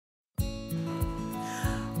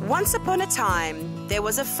Once upon a time, there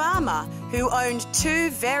was a farmer who owned two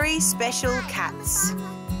very special cats.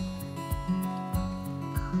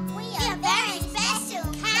 We are very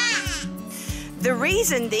special cats. The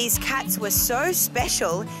reason these cats were so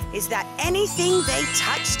special is that anything they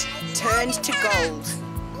touched turned to gold.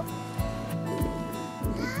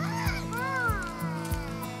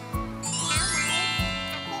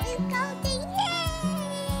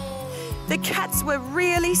 The cats were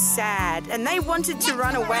really sad and they wanted to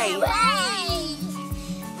run away.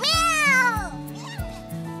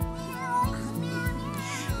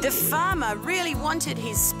 The farmer really wanted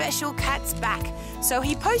his special cats back, so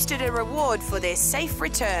he posted a reward for their safe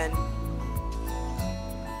return.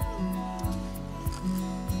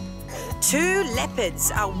 Two leopards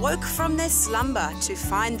awoke from their slumber to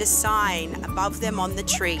find the sign above them on the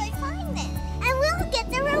tree. Let's go find them, and we'll get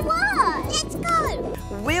the reward. Let's go.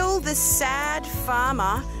 Will the sad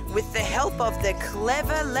farmer, with the help of the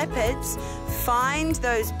clever leopards, find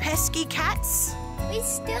those pesky cats? We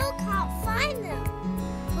still can't find them.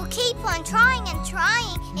 We'll keep on trying and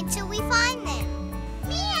trying until we find them.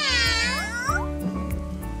 Meow!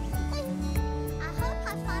 I hope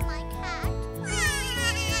I find my cat.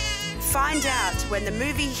 Find out when the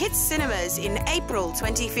movie hits cinemas in April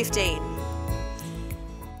 2015.